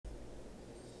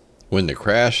When the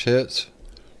crash hits,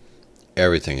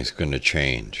 everything is going to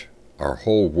change. Our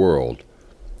whole world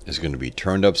is going to be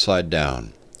turned upside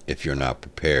down if you're not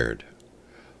prepared.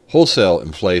 Wholesale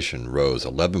inflation rose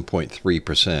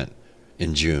 11.3%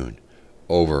 in June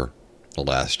over the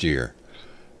last year.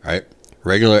 Right?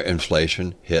 Regular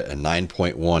inflation hit a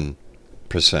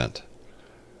 9.1%,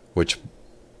 which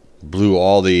blew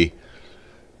all the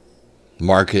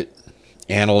market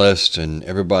analysts and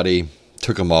everybody,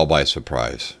 took them all by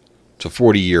surprise. It's a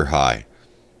 40-year high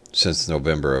since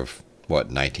November of,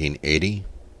 1980?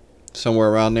 Somewhere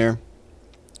around there.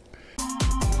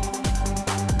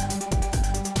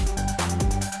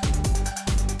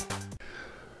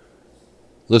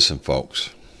 Listen,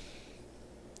 folks,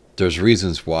 there's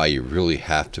reasons why you really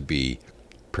have to be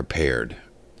prepared,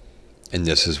 and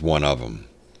this is one of them.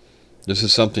 This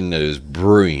is something that is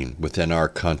brewing within our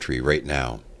country right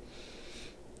now,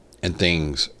 and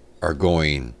things are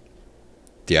going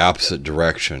the opposite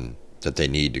direction that they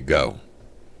need to go.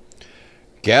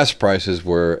 Gas prices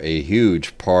were a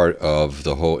huge part of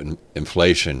the whole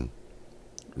inflation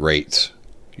rates,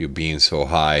 you being so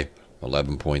high,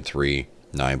 11.3,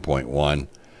 9.1.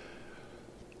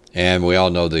 And we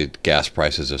all know the gas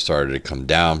prices have started to come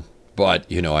down, but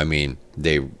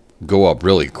they go up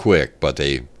really quick, but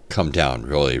they come down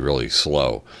really, really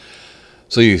slow.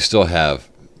 So you still have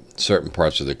certain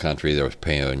parts of the country that was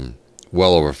paying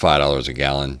well over $5 a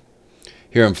gallon.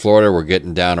 Here in Florida, we're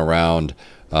getting down around,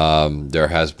 there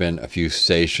has been a few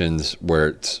stations where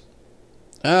it's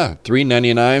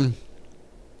 $3.99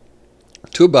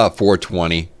 to about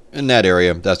 $4.20 in that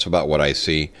area. That's about what I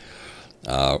see,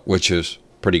 which is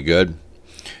pretty good.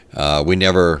 We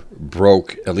never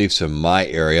broke, at least in my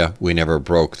area, we never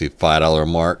broke the $5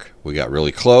 mark. We got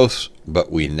really close, but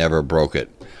we never broke it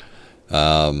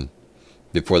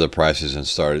before the prices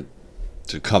started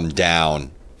to come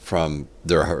down from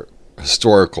their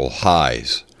historical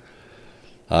highs.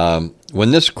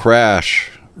 When this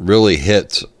crash really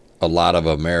hits a lot of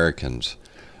Americans,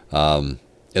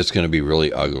 it's going to be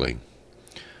really ugly.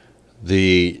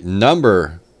 The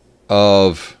number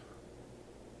of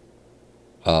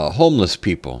homeless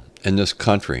people in this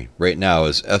country right now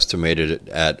is estimated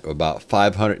at about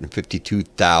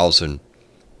 552,000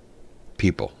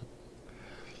 people.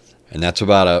 And that's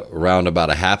around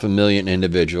about 500,000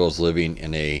 individuals living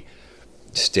in a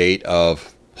state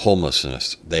of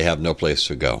homelessness. They have no place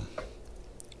to go.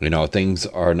 Things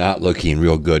are not looking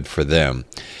real good for them.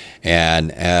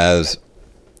 And as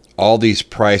all these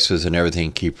prices and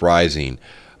everything keep rising,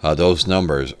 those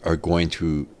numbers are going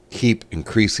to keep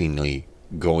increasingly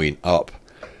going up.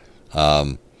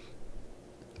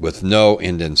 With no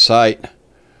end in sight,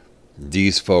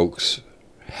 these folks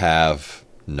have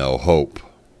no hope.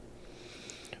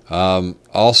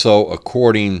 Also,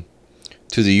 according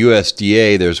to the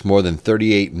USDA, there's more than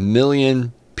 38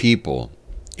 million people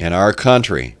in our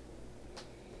country,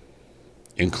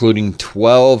 including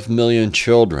 12 million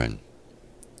children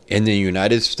in the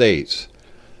United States,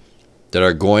 that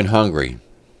are going hungry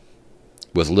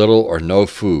with little or no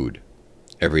food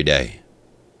every day.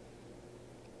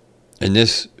 And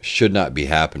this should not be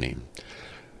happening.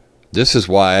 This is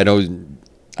why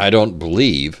I don't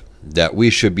believe that we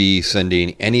should be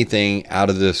sending anything out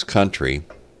of this country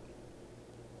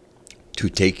to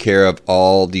take care of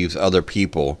all these other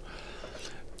people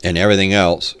and everything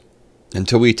else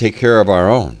until we take care of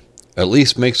our own. At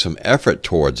least make some effort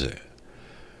towards it.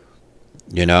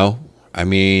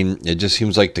 It just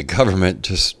seems like the government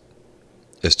just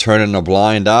is turning a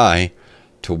blind eye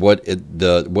to what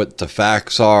the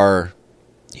facts are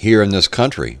here in this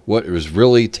country, what is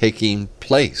really taking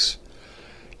place.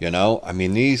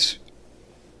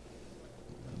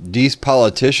 These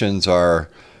politicians are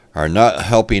not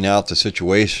helping out the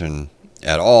situation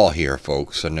at all here,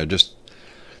 folks, and it's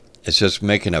just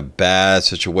making a bad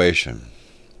situation.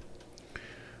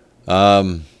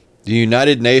 The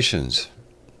United Nations,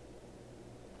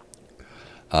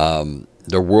 the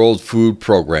World Food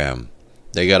Program,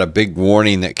 they got a big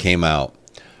warning that came out.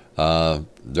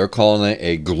 They're calling it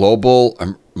a global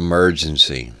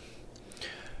emergency.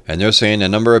 And they're saying the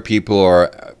number of people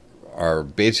are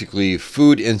basically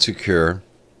food insecure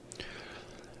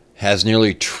has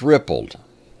nearly tripled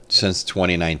since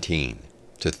 2019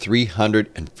 to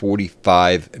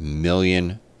 345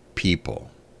 million people.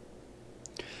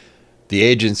 The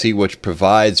agency, which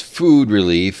provides food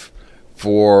relief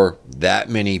for that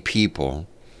many people,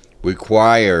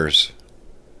 requires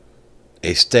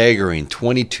a staggering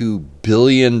 $22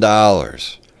 billion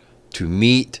to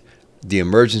meet the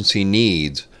emergency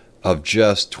needs of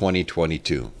just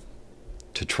 2022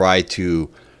 to try to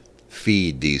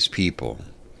feed these people.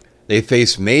 They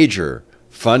face major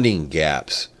funding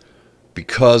gaps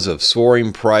because of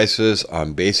soaring prices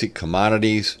on basic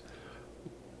commodities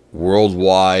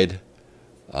worldwide,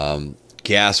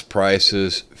 gas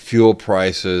prices, fuel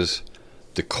prices,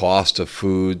 the cost of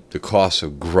food, the cost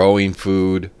of growing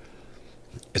food.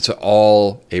 It's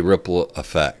all a ripple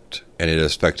effect, and it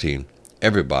is affecting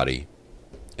everybody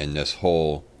in this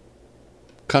whole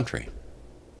country.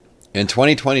 In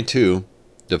 2022,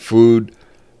 the food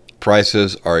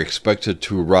prices are expected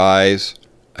to rise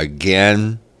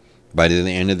again by the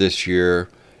end of this year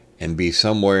and be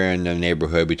somewhere in the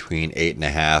neighborhood between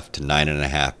 8.5% to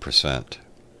 9.5%.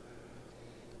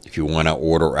 If you want to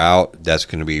order out, that's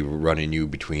going to be running you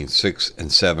between 6 and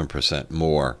 7%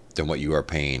 more than what you are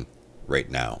paying right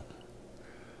now.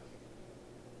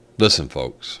 Listen,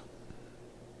 folks,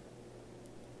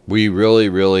 we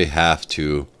really have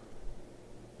to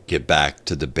get back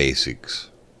to the basics,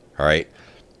 all right?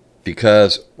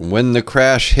 Because when the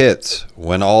crash hits,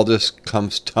 when all this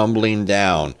comes tumbling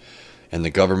down and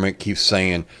the government keeps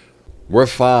saying, we're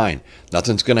fine,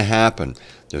 nothing's going to happen,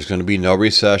 there's going to be no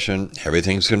recession,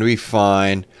 everything's going to be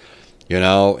fine, you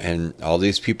know, and all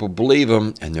these people believe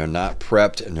them and they're not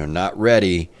prepped and they're not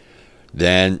ready,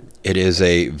 then it is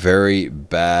a very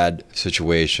bad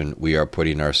situation we are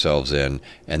putting ourselves in,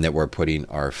 and that we're putting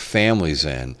our families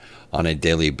in on a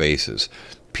daily basis.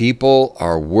 People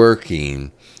are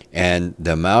working, and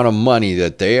the amount of money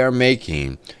that they are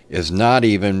making is not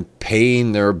even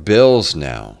paying their bills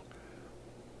now.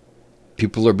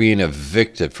 People are being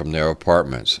evicted from their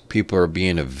apartments. People are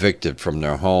being evicted from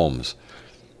their homes.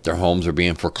 Their homes are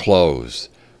being foreclosed.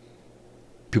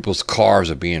 People's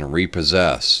cars are being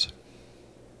repossessed.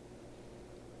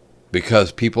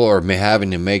 Because people are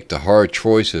having to make the hard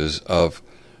choices of,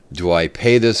 do I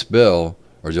pay this bill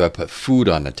or do I put food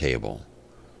on the table?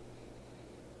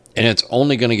 And it's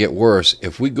only going to get worse.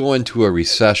 If we go into a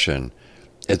recession,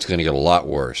 it's going to get a lot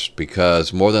worse,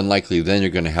 because more than likely then you're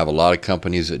going to have a lot of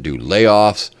companies that do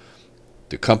layoffs.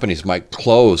 The companies might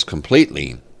close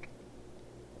completely,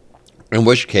 in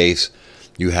which case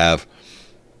you have,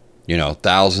 you know,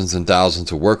 thousands and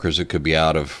thousands of workers that could be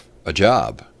out of a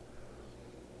job.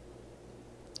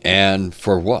 And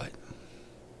for what?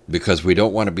 Because we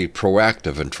don't want to be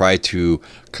proactive and try to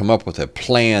come up with a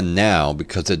plan now,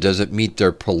 because it doesn't meet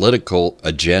their political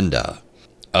agenda.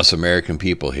 Us American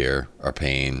people here are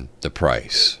paying the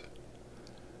price.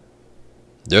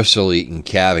 They're still eating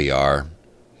caviar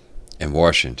in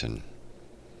Washington,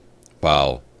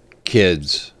 while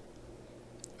kids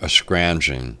are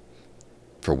scrounging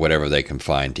for whatever they can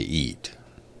find to eat.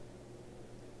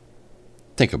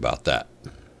 Think about that.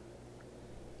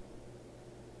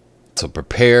 So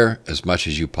prepare as much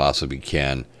as you possibly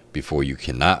can before you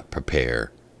cannot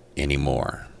prepare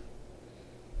anymore.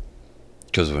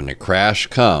 Because when the crash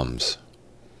comes,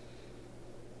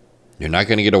 you're not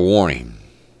going to get a warning.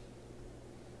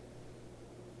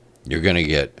 You're going to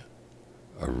get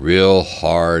a real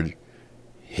hard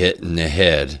hit in the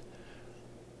head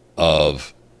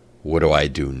of, what do I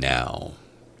do now?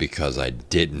 Because I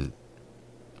didn't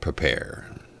prepare.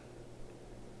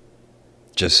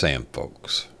 Just saying,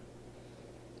 folks.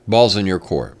 Ball's in your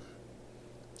court.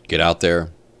 Get out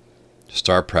there,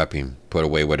 start prepping, put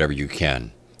away whatever you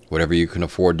can. Whatever you can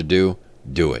afford to do,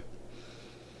 do it.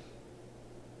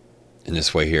 In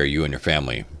this way here, you and your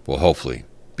family will hopefully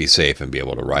be safe and be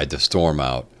able to ride the storm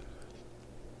out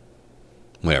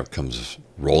when it comes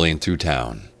rolling through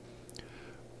town,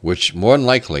 which more than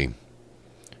likely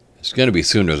is going to be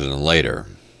sooner than later.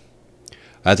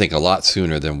 I think a lot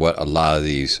sooner than what a lot of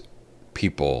these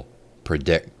people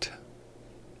predict,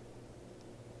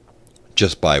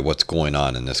 just by what's going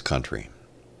on in this country.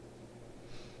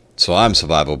 So I'm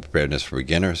Survival Preparedness for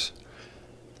Beginners.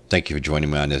 Thank you for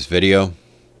joining me on this video.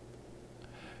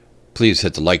 Please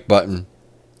hit the like button,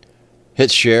 hit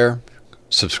share,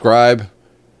 subscribe,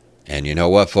 and you know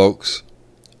what, folks?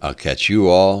 I'll catch you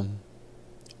all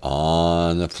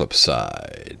on the flip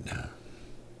side.